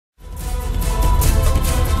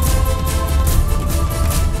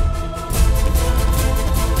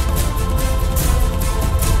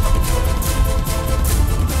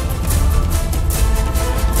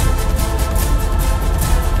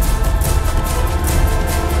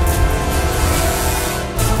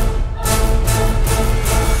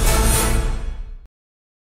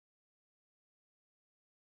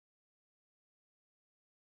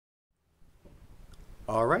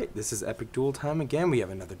Alright, this is Epic Duel Time again. We have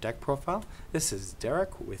another deck profile. This is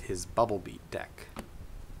Derek with his Bubble Beat deck.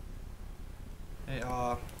 Hey,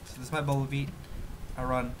 so this is my Bubble Beat. I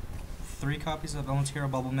run 3 copies of Elemental Hero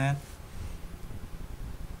Bubble Man,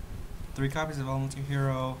 3 copies of Elemental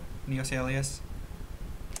Hero Neos Alias,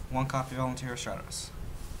 1 copy of Elemental Hero Stratos.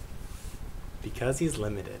 Because he's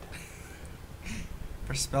limited.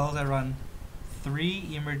 For spells, I run 3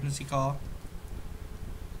 Emergency Call,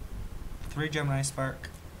 3 Gemini Spark,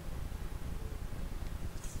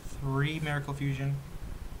 3 Miracle Fusion,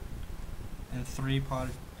 and 3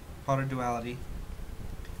 Potter Duality.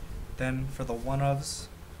 Then for the one-ofs,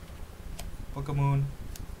 Book of Moon,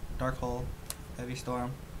 Dark Hole, Heavy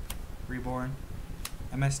Storm, Reborn,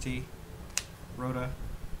 MST, Rhoda,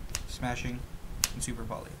 Smashing, and Super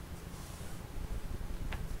Poly.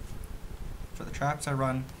 For the traps, I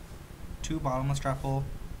run 2 Bottomless Trap Hole,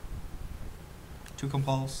 2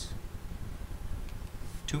 Compulse,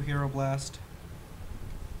 2 Hero Blast,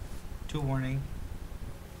 2 Warning,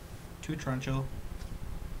 2 Trunchil,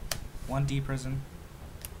 1 D-Prison,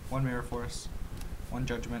 1 Mirror Force, 1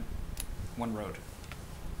 Judgment, 1 Road.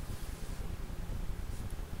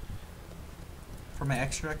 For my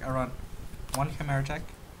extra deck, I run 1 Chimera Tech,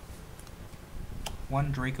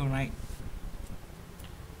 1 Draco Knight,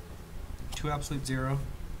 2 Absolute Zero,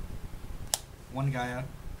 1 Gaia,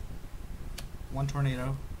 1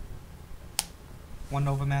 Tornado, 1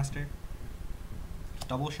 Nova Master,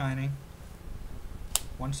 double Shining,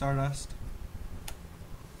 1 Stardust,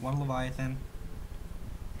 1 Leviathan,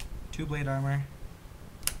 2 Blade Armor,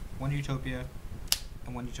 1 Utopia,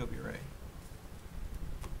 and 1 Utopia Ray.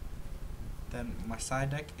 Then my side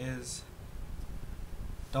deck is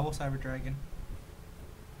double Cyber Dragon,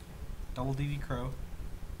 double DV Crow,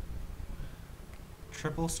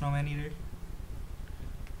 triple Snowman Eater,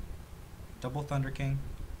 double Thunder King,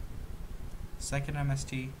 second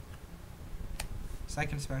MST,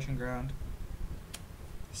 second Smashing Ground,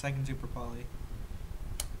 second Super Poly,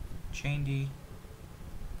 Chain D,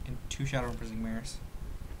 and 2 Shadow Imprisoning Mirrors.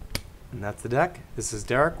 And that's the deck. This is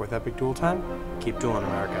Derek with Epic Duel Time. Keep dueling,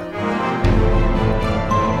 America.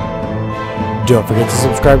 Don't forget to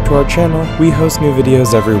subscribe to our channel. We host new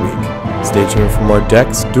videos every week. Stay tuned for more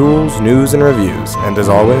decks, duels, news, and reviews. And as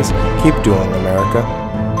always, keep dueling, America.